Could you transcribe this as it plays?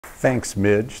Thanks,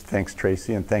 Midge. Thanks,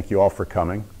 Tracy, and thank you all for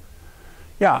coming.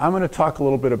 Yeah, I'm going to talk a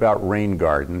little bit about rain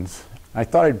gardens. I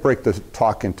thought I'd break the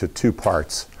talk into two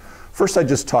parts. First, I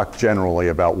just talk generally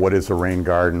about what is a rain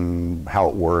garden, how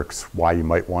it works, why you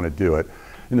might want to do it.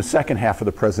 In the second half of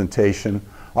the presentation,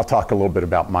 I'll talk a little bit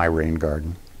about my rain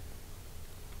garden.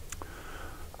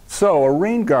 So a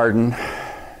rain garden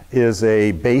is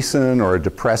a basin or a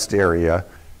depressed area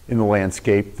in the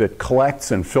landscape that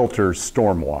collects and filters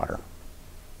stormwater.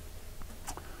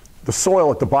 The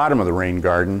soil at the bottom of the rain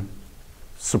garden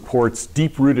supports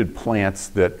deep-rooted plants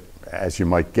that, as you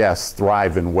might guess,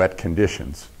 thrive in wet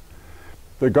conditions.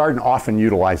 The garden often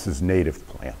utilizes native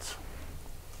plants.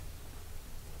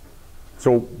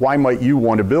 So why might you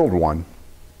want to build one?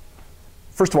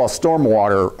 First of all,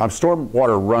 stormwater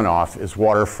runoff is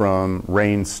water from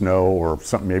rain, snow, or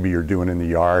something maybe you're doing in the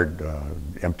yard,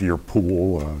 empty your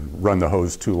pool, run the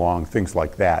hose too long, things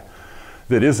like that,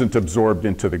 that isn't absorbed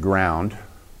into the ground.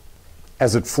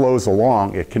 As it flows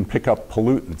along, it can pick up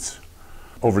pollutants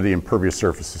over the impervious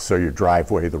surfaces, so your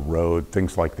driveway, the road,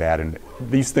 things like that. And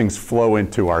these things flow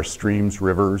into our streams,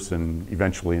 rivers, and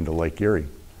eventually into Lake Erie.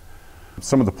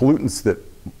 Some of the pollutants that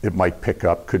it might pick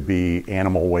up could be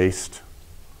animal waste,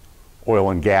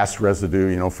 oil and gas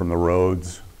residue, from the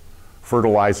roads,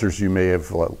 fertilizers you may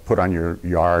have put on your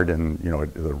yard and,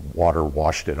 the water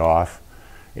washed it off,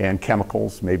 and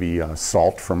chemicals, maybe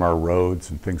salt from our roads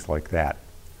and things like that.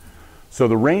 So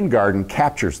the rain garden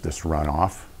captures this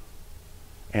runoff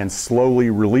and slowly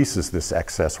releases this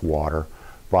excess water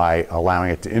by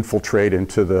allowing it to infiltrate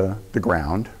into the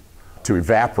ground, to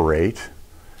evaporate,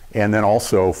 and then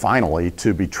also, finally,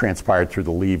 to be transpired through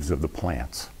the leaves of the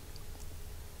plants.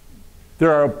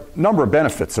 There are a number of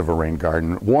benefits of a rain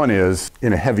garden. One is,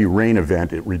 in a heavy rain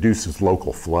event, it reduces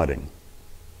local flooding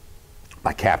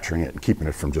by capturing it and keeping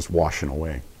it from just washing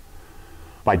away.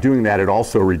 By doing that, it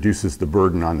also reduces the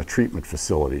burden on the treatment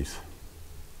facilities.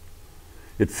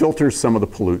 It filters some of the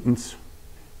pollutants,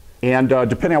 and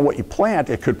depending on what you plant,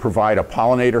 it could provide a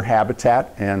pollinator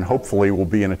habitat and hopefully will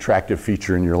be an attractive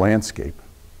feature in your landscape.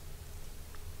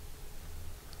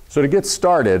 So to get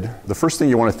started, the first thing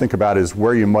you want to think about is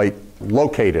where you might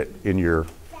locate it in your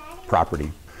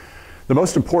property. The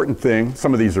most important thing,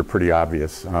 some of these are pretty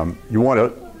obvious, you want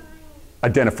to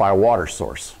identify a water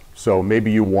source. So maybe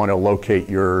you want to locate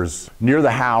yours near the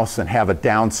house and have a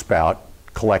downspout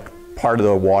collect part of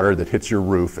the water that hits your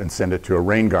roof and send it to a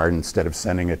rain garden instead of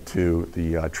sending it to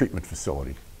the treatment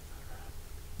facility.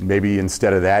 Maybe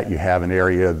instead of that, you have an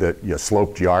area that you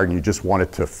sloped yard and you just want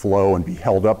it to flow and be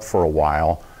held up for a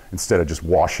while instead of just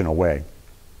washing away.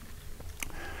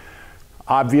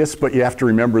 Obvious, but you have to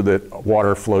remember that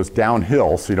water flows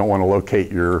downhill, so you don't want to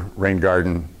locate your rain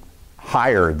garden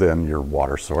higher than your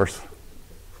water source.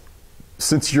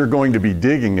 Since you're going to be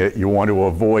digging it, you want to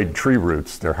avoid tree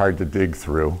roots. They're hard to dig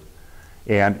through.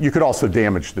 And you could also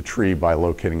damage the tree by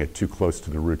locating it too close to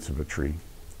the roots of a tree.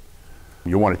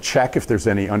 You want to check if there's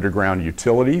any underground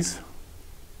utilities.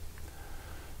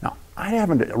 Now, I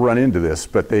haven't run into this,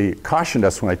 but they cautioned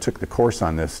us when I took the course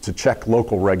on this to check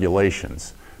local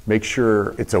regulations. Make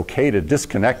sure it's okay to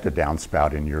disconnect a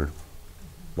downspout in your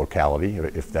locality,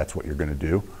 if that's what you're going to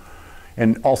do.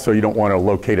 And also, you don't want to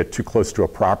locate it too close to a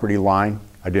property line.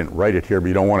 I didn't write it here, but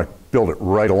you don't want to build it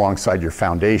right alongside your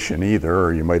foundation either,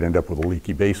 or you might end up with a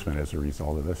leaky basement as a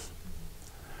result of this.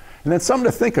 And then something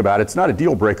to think about, it's not a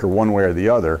deal breaker one way or the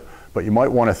other, but you might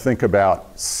want to think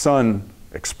about sun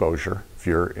exposure. If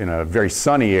you're in a very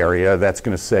sunny area, that's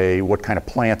going to say what kind of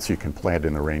plants you can plant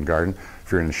in the rain garden.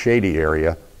 If you're in a shady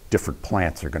area, different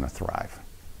plants are going to thrive.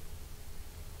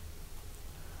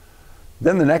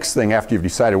 Then the next thing after you've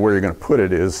decided where you're going to put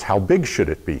it is how big should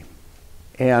it be?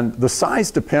 And the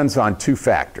size depends on two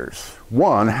factors.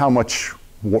 One, how much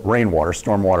rainwater,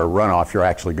 stormwater runoff you're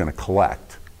actually going to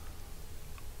collect.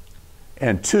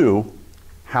 And two,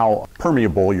 how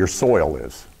permeable your soil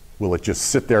is. Will it just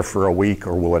sit there for a week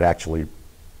or will it actually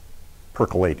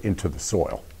percolate into the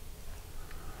soil?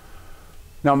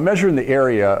 Now, measuring the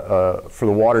area for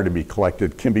the water to be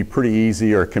collected can be pretty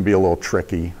easy or it can be a little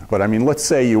tricky. But I mean, let's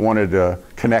say you wanted to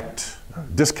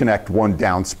disconnect one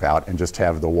downspout and just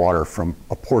have the water from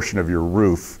a portion of your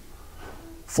roof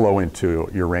flow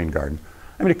into your rain garden.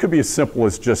 I mean, it could be as simple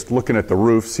as just looking at the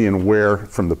roof, seeing where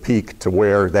from the peak to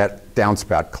where that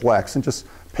downspout collects and just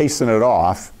pacing it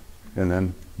off and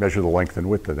then measure the length and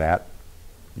width of that.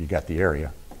 You got the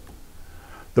area.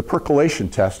 The percolation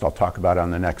test I'll talk about on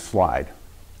the next slide.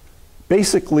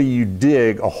 Basically, you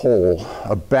dig a hole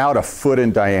about a foot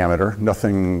in diameter,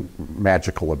 nothing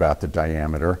magical about the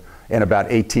diameter, and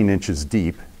about 18 inches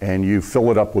deep, and you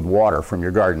fill it up with water from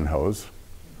your garden hose.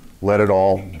 let it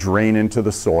all drain into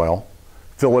the soil,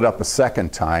 fill it up a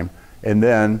second time, and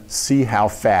then see how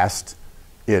fast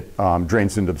it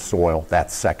drains into the soil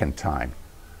that second time.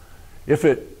 If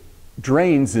it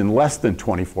drains in less than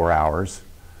 24 hours,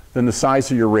 then the size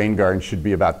of your rain garden should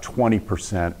be about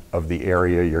 20% of the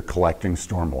area you're collecting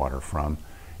stormwater from,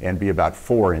 and be about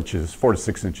 4 to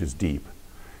 6 inches deep.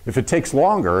 If it takes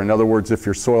longer, in other words, if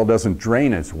your soil doesn't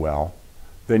drain as well,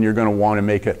 then you're going to want to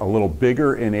make it a little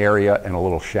bigger in area and a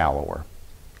little shallower.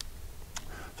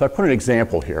 So I put an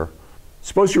example here.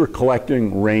 Suppose you were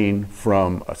collecting rain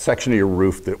from a section of your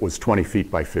roof that was 20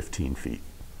 feet by 15 feet.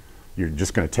 You're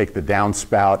just going to take the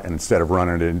downspout, and instead of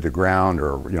running it into ground,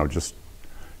 or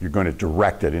you're going to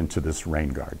direct it into this rain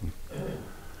garden.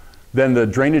 Then the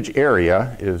drainage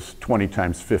area is 20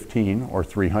 times 15, or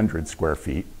 300 square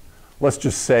feet. Let's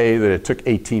just say that it took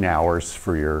 18 hours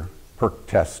for your perk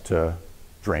test to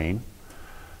drain.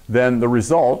 Then the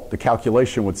result, the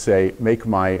calculation would say, make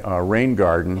my rain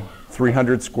garden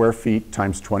 300 square feet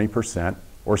times 20%,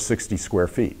 or 60 square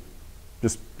feet.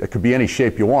 It could be any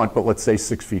shape you want, but let's say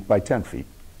 6 feet by 10 feet.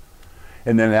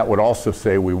 And then that would also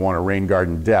say we want a rain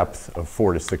garden depth of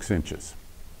 4 to 6 inches.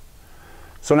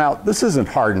 So now, this isn't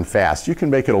hard and fast. You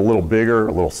can make it a little bigger,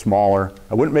 a little smaller.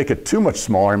 I wouldn't make it too much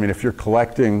smaller. I mean, if you're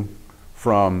collecting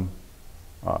from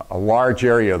a large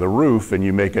area of the roof and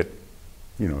you make it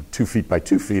 2 feet by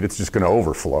 2 feet, it's just going to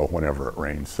overflow whenever it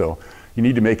rains. So you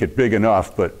need to make it big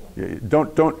enough, but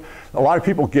a lot of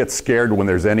people get scared when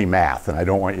there's any math, and I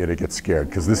don't want you to get scared,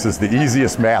 because this is the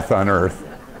easiest math on earth.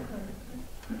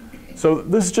 So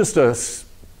this is just a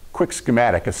quick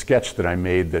schematic, a sketch that I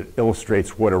made that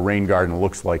illustrates what a rain garden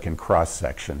looks like in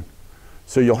cross-section.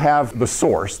 So you'll have the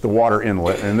source, the water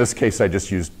inlet, and in this case I just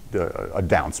used a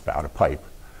downspout, a pipe.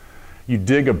 You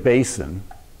dig a basin,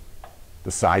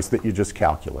 the size that you just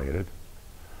calculated.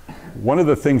 One of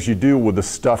the things you do with the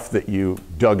stuff that you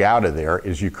dug out of there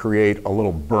is you create a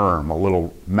little berm, a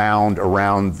little mound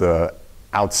around the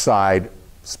outside,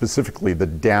 specifically the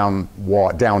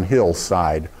downhill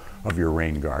side of your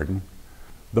rain garden.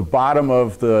 The bottom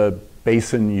of the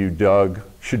basin you dug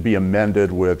should be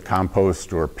amended with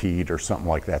compost or peat or something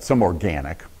like that, some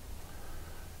organic.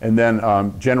 And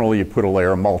then generally you put a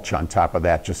layer of mulch on top of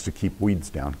that just to keep weeds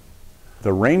down.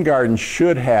 The rain garden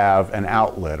should have an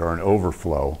outlet or an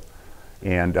overflow,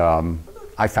 and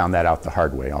I found that out the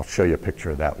hard way. I'll show you a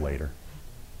picture of that later.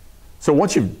 So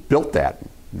once you've built that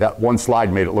one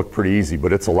slide made it look pretty easy,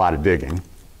 but it's a lot of digging.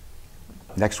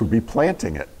 Next would be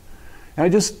planting it. And I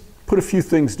just put a few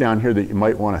things down here that you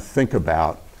might want to think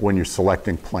about when you're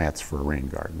selecting plants for a rain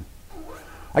garden.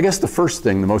 I guess the first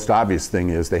thing, the most obvious thing,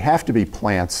 is they have to be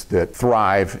plants that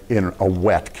thrive in a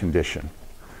wet condition.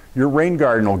 Your rain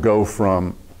garden will go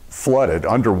from flooded,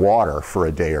 underwater for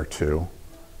a day or two,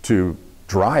 to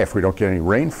dry if we don't get any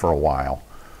rain for a while.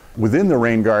 Within the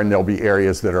rain garden, there'll be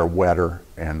areas that are wetter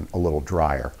and a little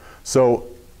drier. So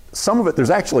some of it, there's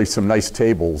actually some nice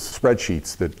tables,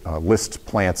 spreadsheets that list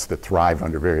plants that thrive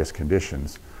under various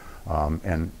conditions.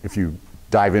 And if you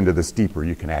dive into this deeper,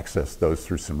 you can access those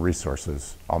through some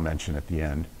resources I'll mention at the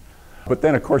end. But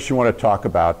then, of course, you want to talk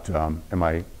about, am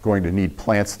I going to need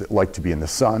plants that like to be in the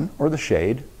sun or the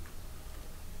shade?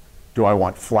 Do I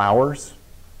want flowers?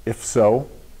 If so,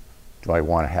 do I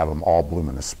want to have them all bloom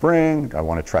in the spring? Do I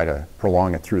want to try to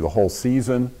prolong it through the whole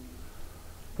season?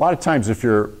 A lot of times if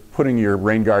you're putting your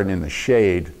rain garden in the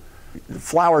shade,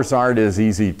 flowers aren't as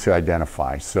easy to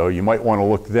identify. So you might want to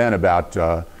look then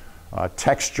about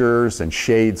textures and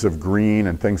shades of green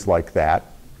and things like that.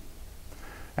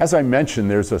 As I mentioned,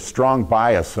 there's a strong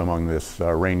bias among this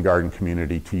rain garden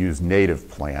community to use native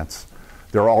plants.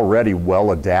 They're already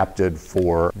well adapted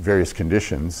for various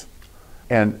conditions,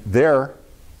 and they're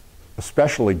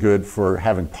especially good for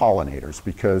having pollinators,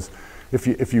 because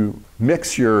if you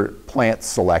mix your plant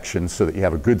selection so that you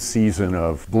have a good season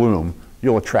of bloom,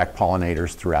 you'll attract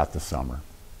pollinators throughout the summer.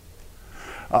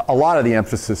 A lot of the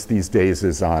emphasis these days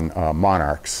is on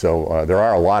monarchs, so there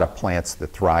are a lot of plants that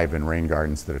thrive in rain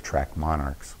gardens that attract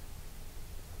monarchs.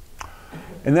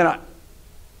 And then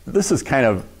this is kind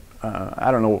of,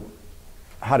 I don't know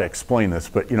how to explain this,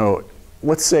 but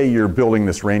let's say you're building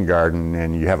this rain garden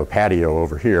and you have a patio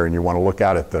over here and you want to look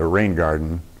out at the rain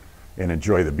garden and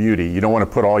enjoy the beauty. You don't want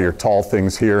to put all your tall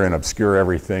things here and obscure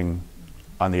everything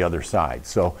on the other side.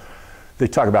 So they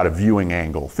talk about a viewing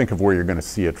angle. Think of where you're going to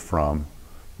see it from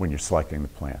when you're selecting the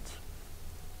plants.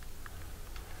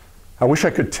 I wish I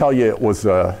could tell you it was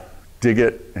a dig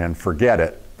it and forget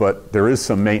it, but there is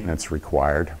some maintenance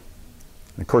required.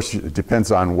 And of course, it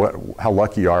depends on how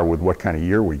lucky you are with what kind of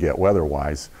year we get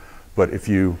weather-wise. But if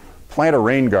you plant a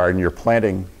rain garden, you're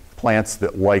planting plants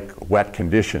that like wet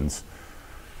conditions.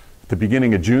 the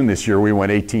beginning of June this year, we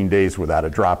went 18 days without a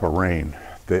drop of rain.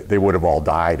 They would have all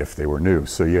died if they were new.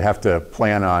 So you have to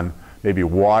plan on maybe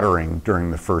watering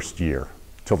during the first year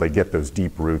till they get those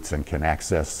deep roots and can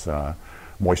access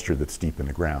moisture that's deep in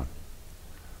the ground.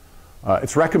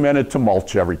 It's recommended to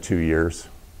mulch every 2 years.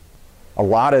 A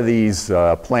lot of these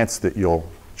plants that you'll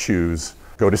choose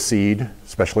go to seed,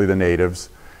 especially the natives,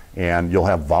 and you'll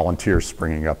have volunteers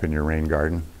springing up in your rain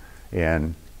garden.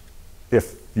 And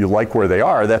if you like where they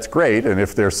are, that's great, and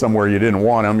if they're somewhere you didn't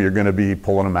want them, you're going to be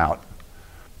pulling them out.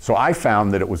 So I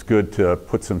found that it was good to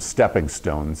put some stepping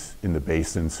stones in the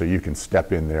basin so you can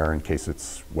step in there in case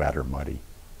it's wet or muddy.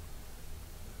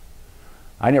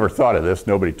 I never thought of this,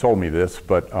 nobody told me this,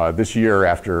 but this year,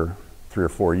 after 3 or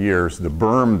 4 years, the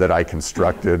berm that I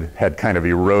constructed had kind of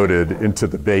eroded into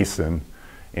the basin,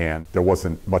 and there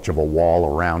wasn't much of a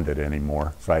wall around it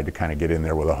anymore. So I had to kind of get in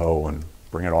there with a hoe and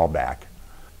bring it all back.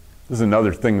 This is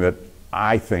another thing that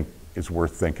I think is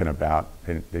worth thinking about,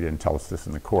 and they didn't tell us this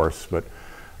in the course, but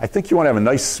I think you want to have a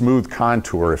nice smooth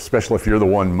contour, especially if you're the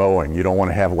one mowing. You don't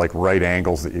want to have like right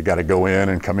angles that you got to go in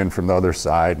and come in from the other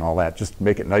side and all that. Just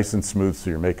make it nice and smooth so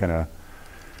you're making a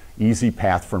easy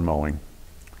path for mowing.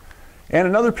 And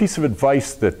another piece of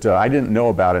advice that I didn't know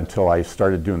about until I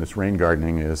started doing this rain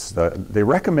gardening is they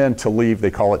recommend to leave,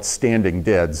 they call it standing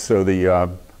dead, so the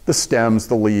stems,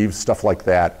 the leaves, stuff like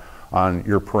that on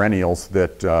your perennials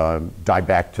that die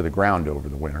back to the ground over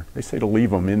the winter. They say to leave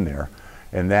them in there.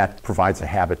 And that provides a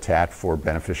habitat for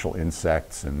beneficial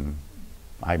insects and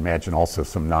I imagine also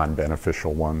some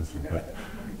non-beneficial ones.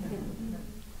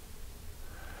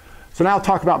 So now I'll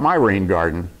talk about my rain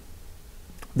garden.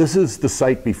 This is the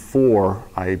site before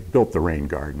I built the rain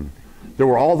garden. There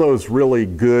were all those really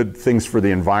good things for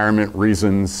the environment,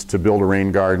 reasons to build a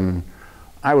rain garden.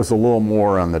 I was a little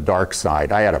more on the dark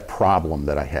side. I had a problem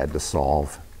that I had to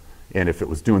solve. And if it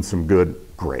was doing some good,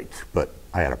 great, but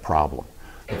I had a problem.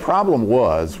 The problem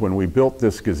was when we built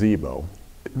this gazebo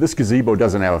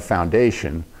doesn't have a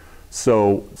foundation,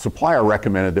 so supplier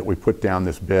recommended that we put down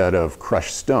this bed of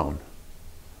crushed stone.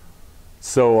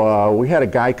 So we had a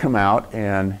guy come out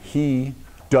and he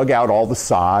dug out all the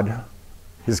sod.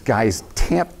 His guys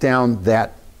tamped down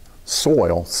that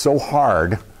soil so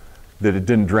hard that it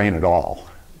didn't drain at all.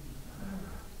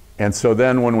 And so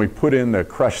then when we put in the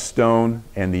crushed stone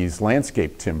and these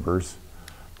landscape timbers,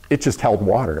 it just held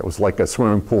water. It was like a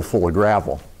swimming pool full of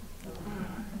gravel.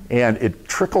 And it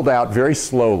trickled out very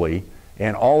slowly,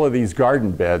 and all of these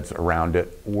garden beds around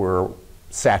it were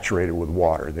saturated with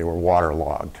water. They were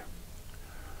waterlogged.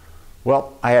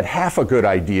 Well, I had half a good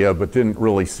idea, but didn't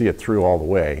really see it through all the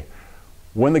way.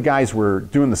 When the guys were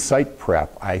doing the site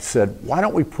prep, I said, why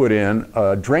don't we put in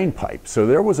a drain pipe? So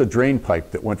there was a drain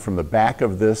pipe that went from the back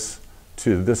of this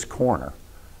to this corner,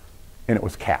 and it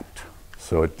was capped,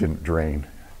 so it didn't drain.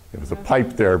 There was a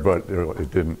pipe there, but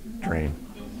it didn't drain.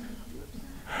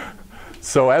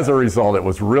 So as a result, it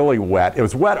was really wet. It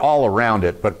was wet all around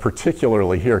it, but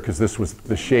particularly here, because this was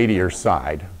the shadier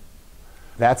side.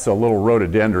 That's a little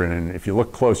rhododendron, and if you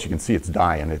look close, you can see it's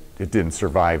dying. It didn't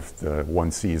survive the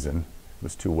one season. It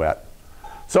was too wet.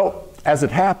 So as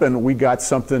it happened, we got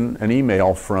an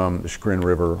email from the Chagrin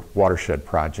River Watershed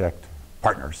Project,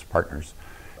 partners,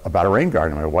 about a rain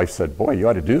garden. My wife said, boy, you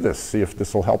ought to do this, see if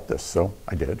this will help this. So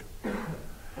I did.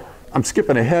 I'm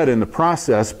skipping ahead in the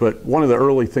process, but one of the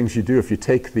early things you do if you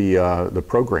take the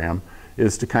program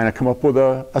is to kind of come up with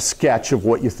a sketch of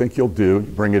what you think you'll do. You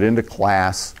bring it into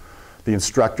class. The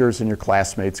instructors and your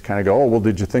classmates kind of go, oh, well,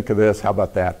 did you think of this? How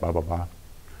about that? Blah, blah, blah.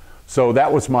 So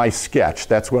that was my sketch.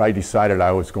 That's what I decided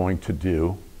I was going to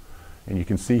do. And you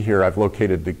can see here I've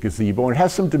located the gazebo, and it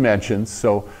has some dimensions.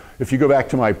 So if you go back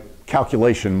to my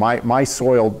calculation, my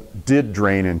soil did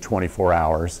drain in 24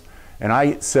 hours, and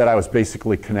I said I was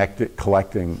basically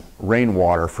collecting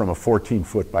rainwater from a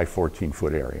 14-foot by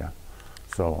 14-foot area.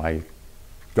 So I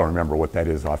don't remember what that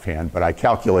is offhand, but I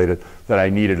calculated that I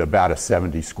needed about a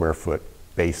 70 square foot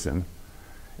basin,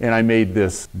 and I made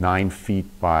this 9 feet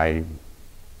by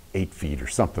 8 feet or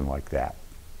something like that.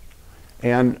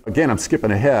 And again, I'm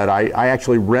skipping ahead. I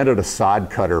actually rented a sod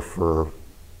cutter for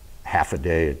half a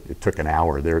day. It took an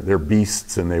hour. They're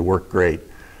beasts and they work great.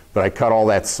 But I cut all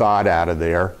that sod out of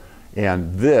there,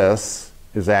 and this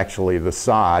is actually the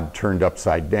sod turned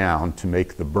upside down to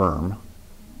make the berm.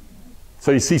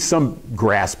 So you see some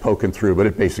grass poking through, but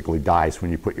it basically dies when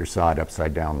you put your sod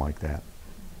upside down like that.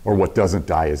 Or what doesn't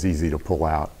die is easy to pull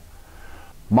out.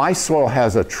 My soil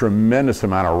has a tremendous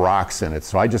amount of rocks in it,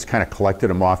 so I just kind of collected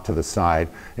them off to the side,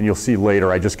 and you'll see later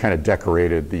I just kind of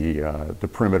decorated the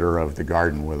perimeter of the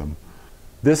garden with them.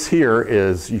 This here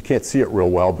is, you can't see it real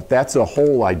well, but that's a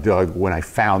hole I dug when I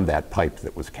found that pipe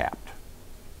that was capped.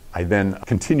 I then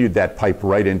continued that pipe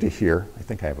right into here. I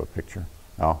think I have a picture.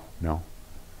 Oh, no.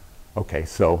 Okay,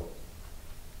 so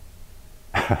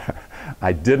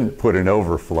I didn't put an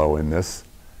overflow in this.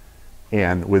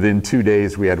 And within 2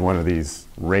 days, we had one of these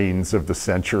rains of the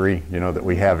century, you know, that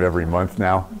we have every month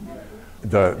now.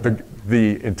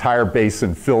 The entire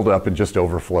basin filled up and just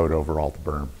overflowed over all the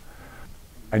berm.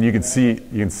 And you can see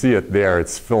it there.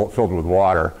 It's filled with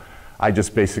water. I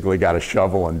just basically got a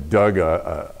shovel and dug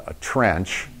a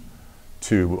trench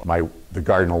to the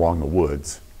garden along the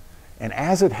woods. And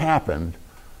as it happened,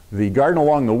 the garden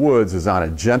along the woods is on a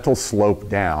gentle slope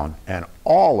down, and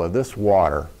all of this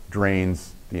water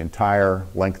drains the entire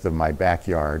length of my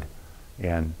backyard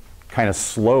and kind of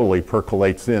slowly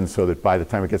percolates in so that by the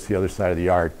time it gets to the other side of the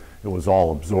yard, it was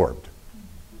all absorbed.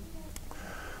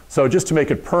 So just to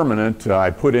make it permanent, I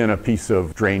put in a piece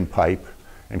of drain pipe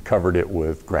and covered it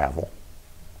with gravel.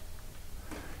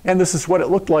 And this is what it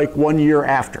looked like 1 year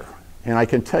after. And I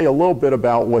can tell you a little bit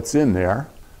about what's in there.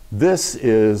 This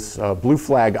is blue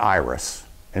flag iris,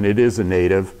 and it is a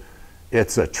native.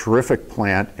 It's a terrific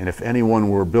plant, and if anyone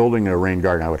were building a rain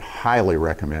garden, I would highly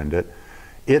recommend it.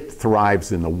 It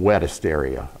thrives in the wettest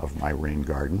area of my rain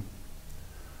garden.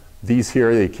 These here,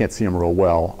 you can't see them real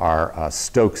well, are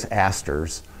Stokes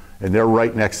asters, and they're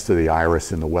right next to the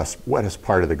iris in the wettest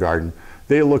part of the garden.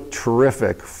 They look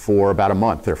terrific for about a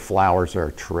month. Their flowers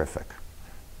are terrific.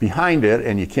 Behind it,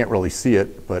 and you can't really see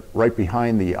it, but right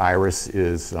behind the iris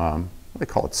is, what do they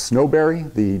call it,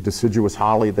 snowberry, the deciduous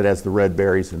holly that has the red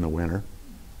berries in the winter.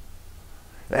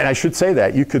 And I should say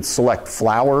that you could select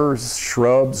flowers,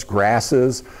 shrubs,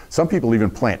 grasses. Some people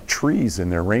even plant trees in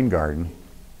their rain garden.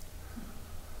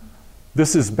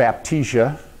 This is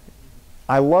Baptisia.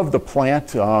 I love the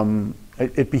plant.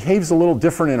 It behaves a little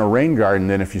different in a rain garden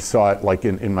than if you saw it like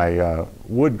in my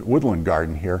woodland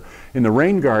garden here. In the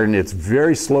rain garden, it's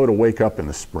very slow to wake up in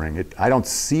the spring. I don't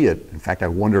see it. In fact, I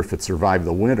wonder if it survived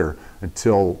the winter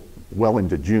until well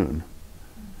into June.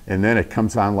 And then it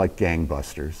comes on like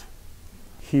gangbusters.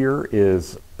 Here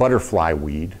is butterfly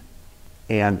weed.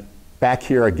 And back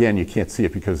here, again, you can't see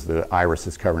it because the iris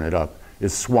is covering it up,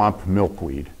 is swamp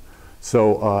milkweed.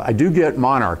 So I do get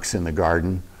monarchs in the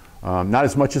garden. Not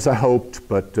as much as I hoped,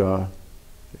 but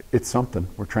it's something.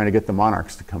 We're trying to get the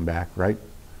monarchs to come back, right?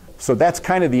 So that's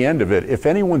kind of the end of it. If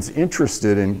anyone's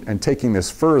interested in taking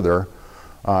this further,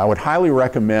 I would highly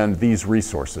recommend these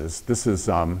resources. This is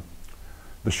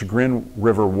the Chagrin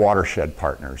River Watershed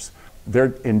Partners.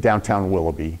 They're in downtown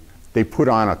Willoughby. They put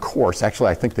on a course. Actually,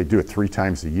 I think they do it 3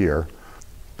 times a year.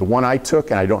 The one I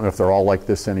took, and I don't know if they're all like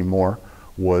this anymore,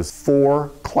 was 4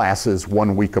 classes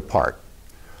 1 week apart.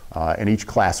 And each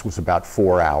class was about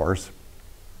 4 hours.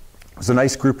 It was a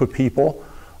nice group of people,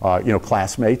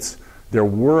 classmates. There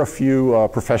were a few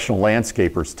professional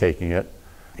landscapers taking it.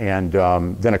 And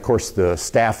then, of course, the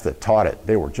staff that taught it,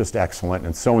 they were just excellent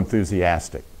and so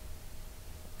enthusiastic.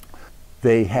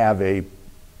 They have a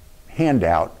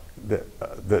handout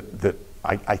that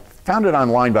I found it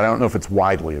online, but I don't know if it's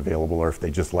widely available or if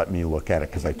they just let me look at it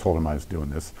because I told them I was doing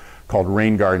this, called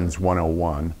Rain Gardens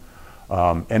 101.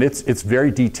 And it's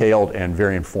very detailed and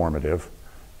very informative.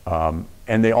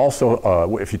 And they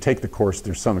also, if you take the course,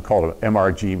 there's something called an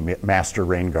MRG Master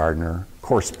Rain Gardener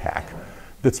course pack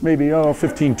that's maybe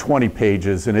 15, 20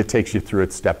 pages, and it takes you through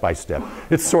it step by step.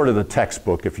 It's sort of the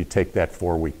textbook if you take that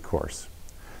 4-week course.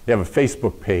 They have a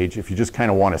Facebook page if you just kind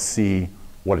of want to see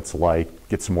what it's like,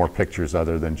 get some more pictures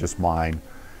other than just mine,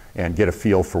 and get a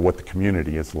feel for what the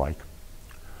community is like.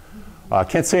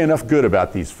 Can't say enough good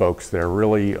about these folks. They're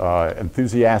really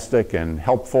enthusiastic and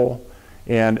helpful,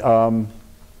 and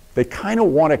they kind of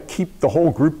want to keep the whole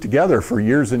group together for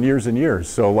years and years and years.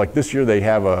 So like this year they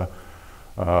have a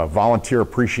volunteer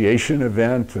appreciation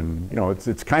event, and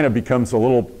it's kind of becomes a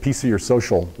little piece of your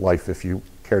social life if you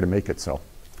care to make it so.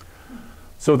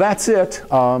 So that's it.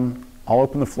 I'll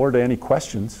open the floor to any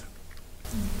questions.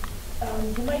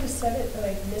 You might have said it, but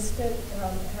I missed it.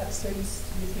 So you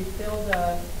filled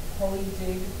a holy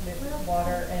dig with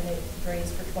water and it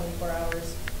drains for 24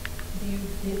 hours. Do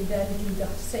you then do the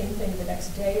same thing the next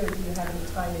day, or do you have any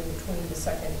time in between the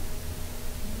second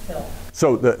fill?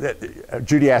 So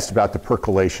Judy asked about the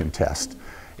percolation test.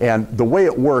 And the way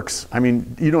it works, I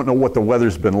mean, you don't know what the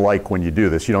weather's been like when you do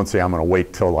this. You don't say, I'm going to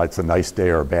wait till it's a nice day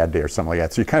or a bad day or something like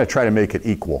that. So you kind of try to make it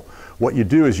equal. What you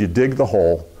do is you dig the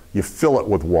hole, you fill it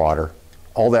with water,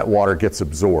 all that water gets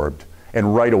absorbed,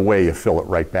 and right away you fill it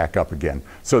right back up again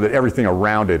so that everything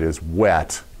around it is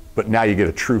wet, but now you get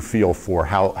a true feel for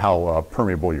how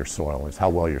permeable your soil is, how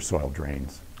well your soil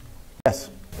drains. Yes?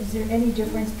 Is there any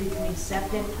difference between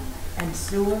septic and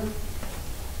sewer?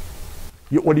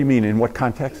 What do you mean, in what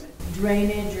context?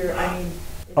 Drainage, or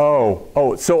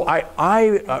So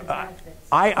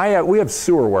we have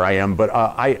sewer where I am, but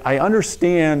I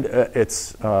understand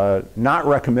it's not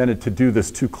recommended to do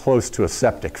this too close to a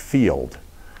septic field,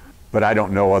 but I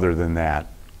don't know other than that.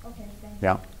 Okay, thank you.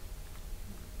 Yeah.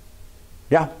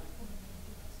 Yeah.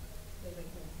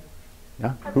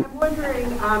 Yeah. I'm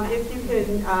wondering if you can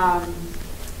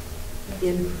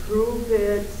improve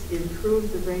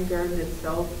the rain garden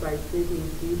itself by digging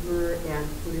deeper and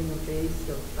putting a base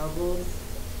of pebbles.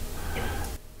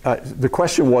 The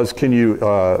question was, can you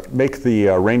make the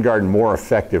rain garden more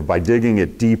effective by digging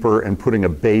it deeper and putting a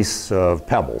base of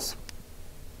pebbles?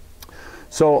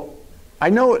 So I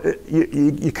know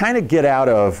you kind of get out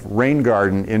of rain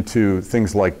garden into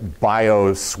things like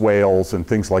bioswales and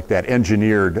things like that,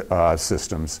 engineered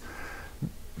systems.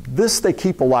 This they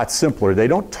keep a lot simpler. They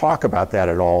don't talk about that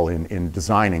at all in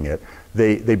designing it.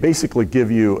 They basically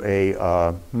give you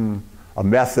a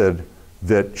method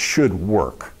that should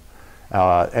work.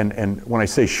 And when I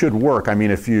say should work, I mean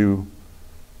if you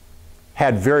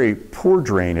had very poor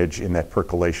drainage in that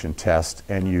percolation test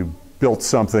and you built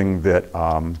something that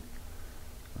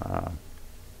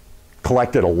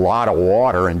collected a lot of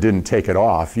water and didn't take it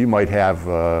off, you might have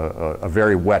a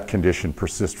very wet condition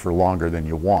persist for longer than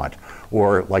you want.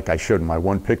 Or like I showed in my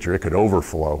one picture, it could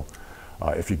overflow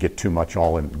if you get too much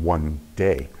all in one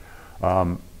day.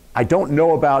 I don't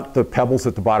know about the pebbles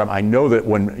at the bottom. I know that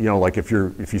when, like if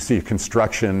you see a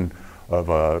construction of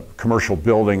a commercial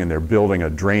building and they're building a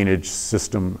drainage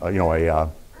system, what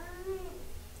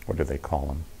do they call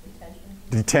them?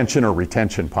 Detention or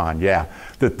retention pond, yeah.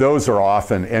 That those are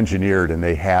often engineered and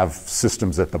they have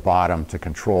systems at the bottom to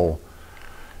control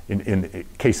in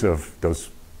case of those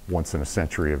once in a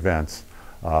century events.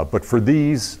 But for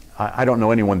these, I don't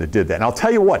know anyone that did that. And I'll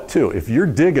tell you what too, if you're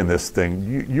digging this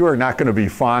thing, you are not going to be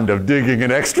fond of digging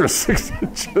an extra 6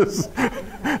 inches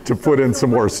to put in some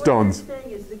more stones. What I'm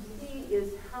saying is the key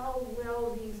is how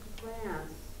well these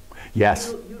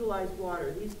plants utilize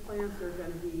water. These plants are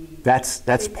going to be...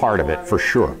 That's part of it, for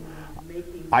sure.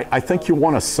 I think you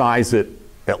want to size it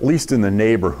at least in the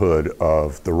neighborhood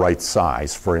of the right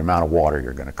size for the amount of water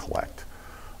you're going to collect.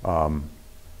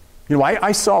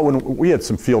 I saw when we had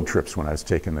some field trips when I was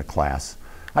taking the class,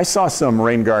 I saw some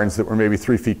rain gardens that were maybe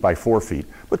 3 feet by 4 feet,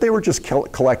 but they were just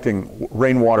collecting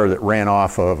rainwater that ran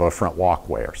off of a front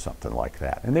walkway or something like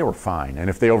that, and they were fine. And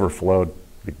if they overflowed,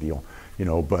 big deal,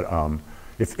 but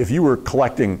if you were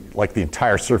collecting like the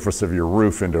entire surface of your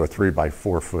roof into a 3 by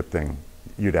 4 foot thing,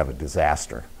 you'd have a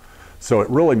disaster. So it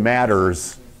really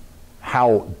matters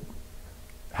how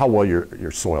well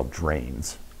your soil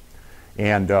drains.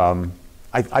 And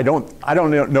I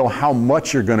don't know how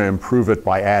much you're going to improve it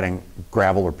by adding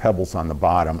gravel or pebbles on the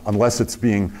bottom, unless it's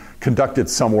being conducted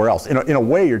somewhere else. In a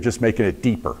way, you're just making it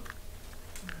deeper.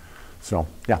 So,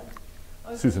 yeah.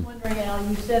 I was Susan. just wondering, Al,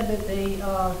 you said that they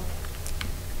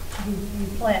you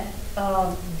plant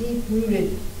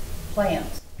deep-rooted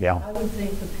plants. Yeah. I would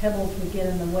think the pebbles would get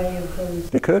in the way of those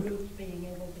They could. roots being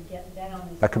able to get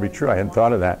down. That could be true. I hadn't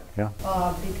thought of that. Yeah.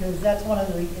 Because that's one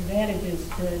of the advantages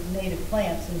to native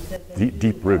plants is that they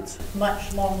Deep have roots.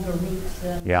 much longer roots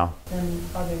than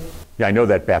others. Yeah, I know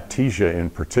that Baptisia in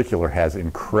particular has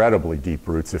incredibly deep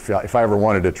roots. If I ever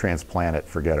wanted to transplant it,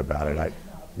 forget about it.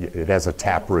 It has a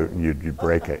tap root and you'd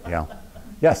break it. Yeah.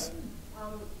 Yes.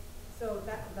 So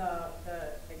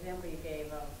the example you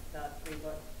gave of the 3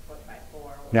 foot by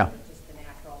 4, Yeah. just the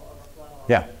natural overflow of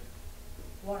Yeah.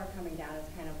 water coming down is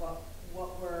kind of what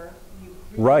you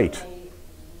Right. recently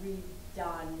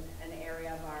redone an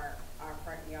area of our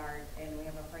front yard, and we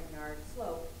have a front yard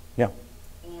slope, Yeah.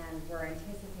 and we're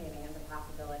anticipating the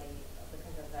possibility,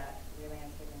 because of that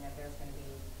re-landscaping, that there's going to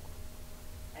be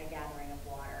a gathering of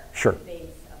water Sure. at the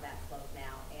base of that slope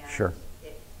now. And Sure.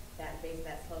 that base of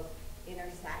that slope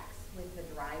intersects with the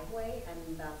driveway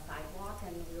and the sidewalk,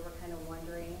 and we were kind of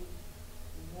wondering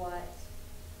what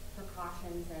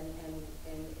precautions and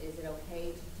is it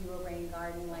okay to do a rain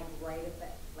garden like right at the,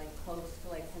 like close to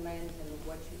like cement, and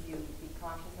what should you be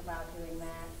cautious about doing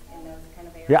that in those kind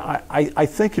of areas? Yeah, I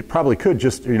think it probably could,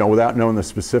 just without knowing the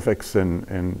specifics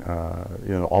and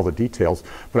all the details.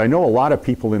 But I know a lot of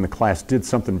people in the class did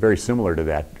something very similar to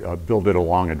that, build it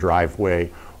along a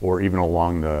driveway or even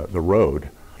along the road.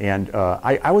 And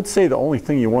I would say the only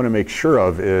thing you want to make sure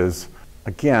of is,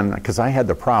 again, because I had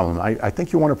the problem, I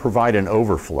think you want to provide an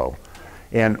overflow.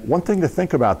 And one thing to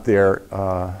think about there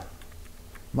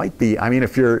might be,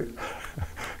 if you're,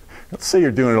 let's say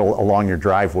you're doing it along your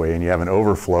driveway and you have an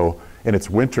overflow and it's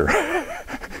winter,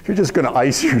 you're just going to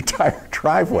ice your entire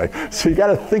driveway. So you got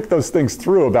to think those things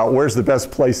through about where's the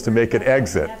best place to make it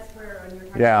exit. That's where when you were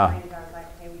talking Yeah. about drainage, I was like,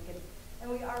 okay, we could,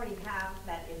 and we already have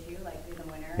that issue, like through the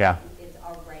winter, Yeah. It's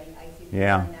already icy.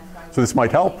 Yeah. And that's why So this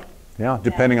might help. Yeah,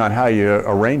 depending on how you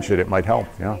arrange it, it might help.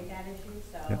 Yeah. That issue,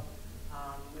 so Yeah.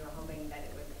 we were hoping that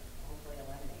it would hopefully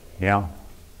eliminate it. Yeah.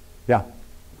 Yeah. What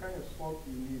kind of slope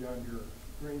do you need on your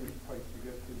drainage pipe to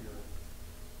get to your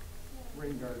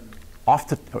rain garden?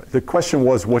 The question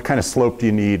was, what kind of slope do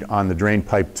you need on the drain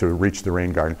pipe to reach the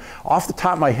rain garden? Off the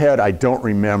top of my head, I don't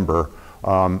remember.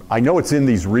 I know it's in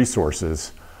these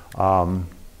resources. Now,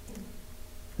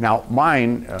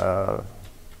 mine,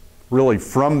 really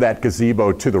from that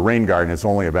gazebo to the rain garden is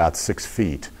only about 6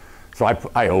 feet. So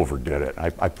I overdid it.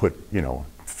 I put, a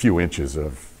few inches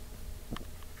of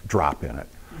drop in it.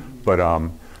 But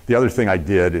the other thing I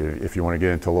did, if you want to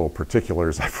get into a little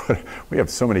particulars, we have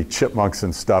so many chipmunks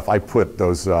and stuff, I put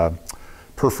those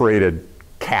perforated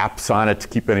caps on it to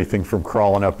keep anything from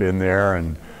crawling up in there,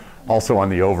 and also on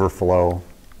the overflow.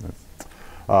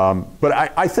 But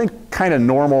I think kind of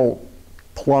normal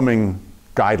plumbing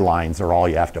guidelines are all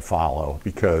you have to follow,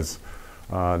 because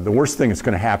the worst thing that's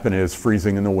going to happen is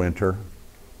freezing in the winter.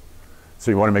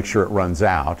 So you want to make sure it runs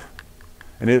out.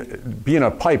 And being a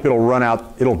pipe, it'll run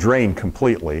out, it'll drain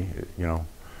completely,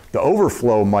 The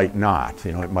overflow might not,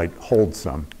 it might hold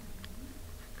some.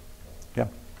 Yeah.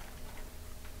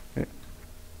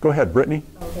 Go ahead, Brittany.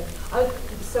 Okay.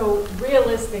 So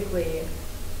realistically,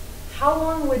 how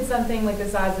long would something like the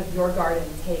size of your garden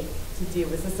take to do?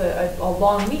 Was this a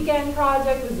long weekend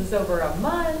project? Was this over a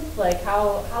month? Like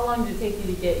how long did it take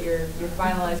you to get your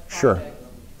finalized project?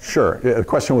 Sure. The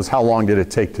question was, how long did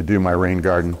it take to do my rain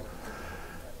garden?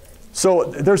 So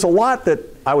there's a lot that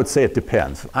I would say it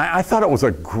depends. I thought it was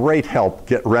a great help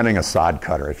renting a sod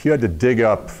cutter. If you had to dig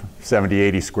up 70,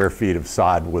 80 square feet of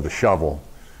sod with a shovel,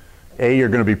 you're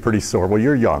going to be pretty sore. Well,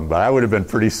 you're young, but I would have been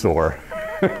pretty sore.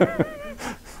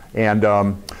 And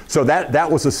so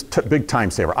that was a big time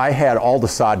saver. I had all the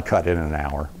sod cut in an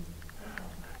hour.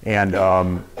 And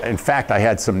in fact, I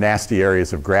had some nasty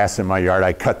areas of grass in my yard.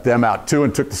 I cut them out too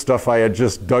and took the stuff I had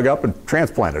just dug up and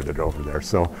transplanted it over there.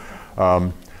 So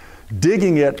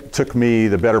digging it took me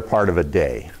the better part of a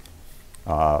day,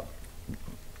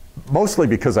 mostly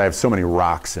because I have so many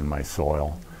rocks in my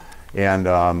soil. And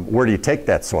where do you take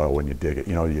that soil when you dig it?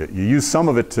 You use some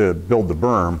of it to build the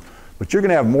berm, but you're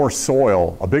going to have more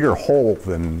soil, a bigger hole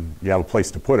than you have a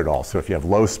place to put it all. So if you have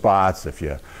low spots, if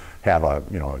you have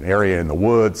an area in the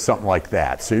woods, something like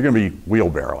that. So you're going to be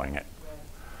wheelbarrowing it.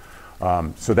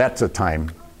 So that's a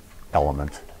time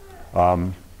element.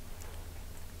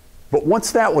 But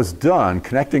once that was done,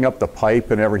 connecting up the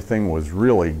pipe and everything was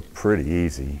really pretty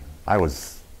easy. I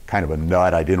was kind of a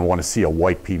nut. I didn't want to see a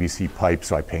white PVC pipe,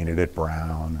 so I painted it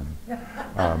brown. And,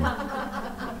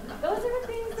 Those are the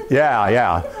things that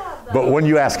yeah. But when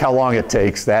you ask how long it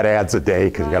takes, that adds a day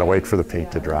because you got to wait for the paint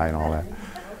to dry and all that.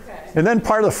 Okay. And then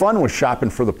part of the fun was shopping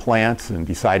for the plants and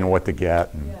deciding what to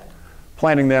get and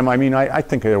planting them. I mean, I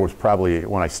think there was probably,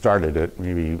 when I started it,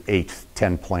 maybe 8,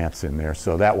 10 plants in there,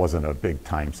 so that wasn't a big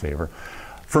time saver.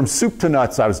 From soup to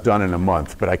nuts, I was done in a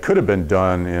month, but I could have been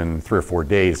done in 3 or 4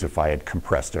 days if I had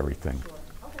compressed everything.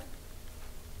 Okay.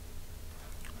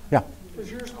 Yeah. Does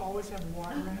yours always have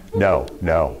water in it? No,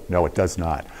 it does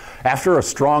not. After a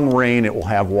strong rain, it will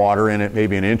have water in it,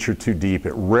 maybe an inch or 2 deep.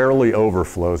 It rarely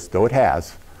overflows, though it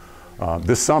has.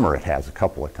 This summer it has a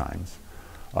couple of times.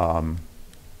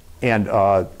 And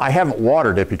I haven't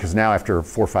watered it because now after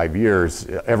 4 or 5 years,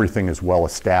 everything is well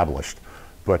established.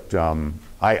 But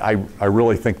I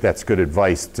really think that's good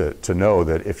advice to know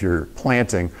that if you're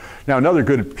planting. Now another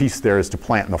good piece there is to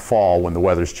plant in the fall when the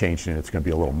weather's changing and it's going to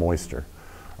be a little moister.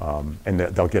 And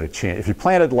they'll get a chance. If you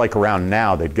planted like around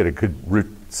now, they'd get a good root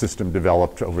system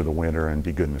developed over the winter and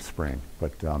be good in the spring.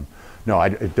 But no,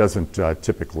 it doesn't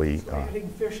typically. Adding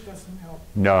fish doesn't help.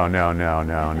 No.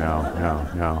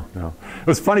 It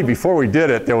was funny, before we did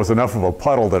it, there was enough of a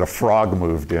puddle that a frog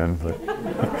moved in. But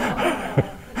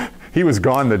he was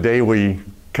gone the day we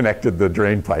connected the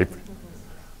drain pipe.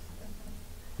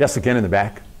 Yes, again in the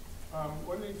back.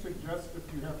 What do they suggest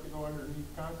if you have to go underneath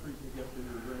concrete to get to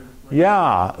your drain?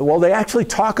 Yeah, well, they actually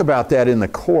talk about that in the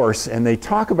course, and they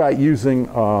talk about using,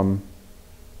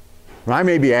 I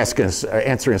may be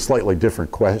answering a slightly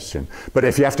different question, but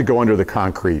if you have to go under the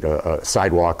concrete, a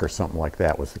sidewalk or something like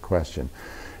that was the question.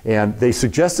 And they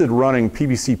suggested running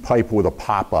PVC pipe with a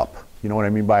pop-up. You know what I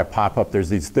mean by a pop-up? There's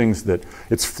these things that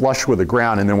it's flush with the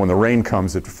ground, and then when the rain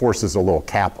comes, it forces a little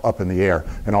cap up in the air,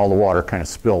 and all the water kind of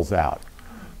spills out.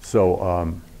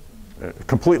 So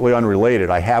completely unrelated,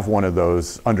 I have one of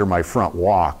those under my front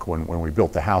walk. When we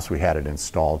built the house, we had it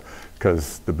installed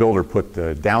because the builder put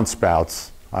the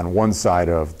downspouts on one side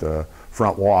of the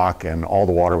front walk, and all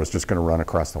the water was just going to run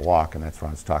across the walk, and that's what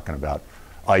I was talking about,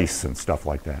 ice and stuff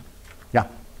like that. Yeah?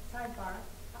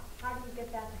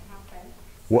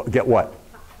 happen? Get what?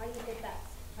 How do you get that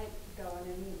pipe going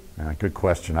and Good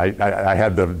question. I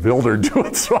had the builder do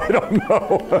it, so I don't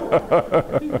know.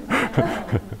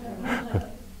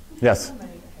 Yes?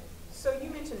 So you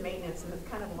mentioned maintenance, and it's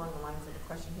kind of along the lines of the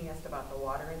question he asked about the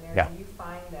water in there. Yeah. Do you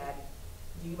find that,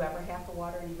 do you ever have to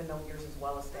water it even though yours is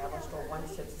well established, or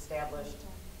once it's established,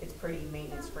 it's pretty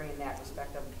maintenance-free in that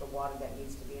respect of the water that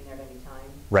needs to be in there at any time?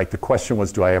 Right. The question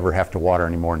was, do I ever have to water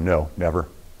anymore? No, never.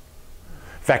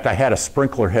 In fact, I had a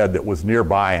sprinkler head that was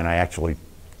nearby, and I actually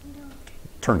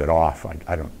turned it off.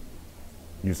 I don't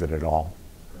use it at all.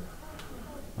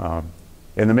 And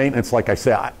the maintenance, like I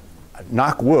said,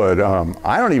 knock wood,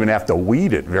 I don't even have to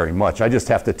weed it very much. I just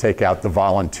have to take out the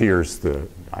volunteers.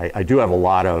 I do have a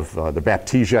lot of the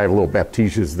Baptisia. I have little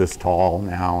Baptisias this tall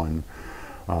now, and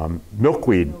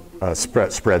milkweed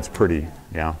spreads pretty,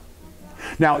 yeah.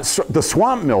 Now, the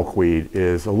swamp milkweed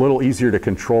is a little easier to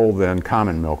control than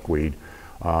common milkweed.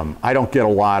 I don't get a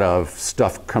lot of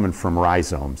stuff coming from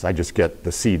rhizomes. I just get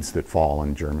the seeds that fall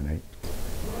and germinate.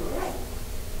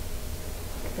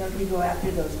 Don't you go after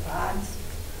those pods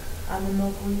on the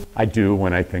milkweed? I do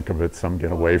when I think of it. Some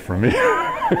get away from me.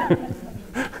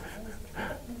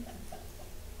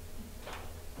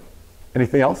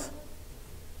 Anything else?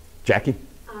 Jackie?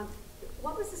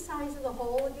 What was the size of the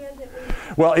hole again?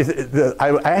 Well,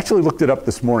 I actually looked it up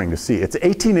this morning to see. It's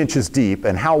 18 inches deep,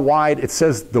 and how wide? It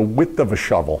says the width of a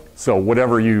shovel. So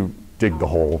whatever you dig the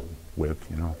hole with,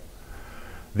 you know.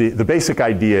 The basic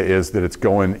idea is that it's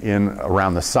going in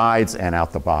around the sides and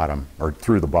out the bottom, or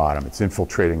through the bottom. It's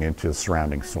infiltrating into the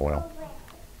surrounding soil.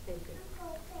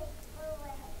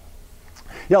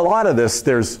 Yeah, a lot of this,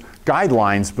 there's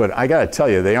guidelines, but I got to tell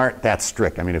you, they aren't that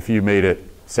strict. I mean, if you made it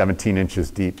 17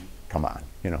 inches deep, come on,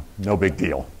 you know, no big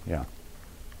deal, yeah.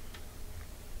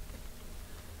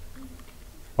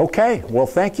 Okay, well,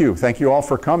 thank you. Thank you all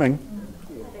for coming.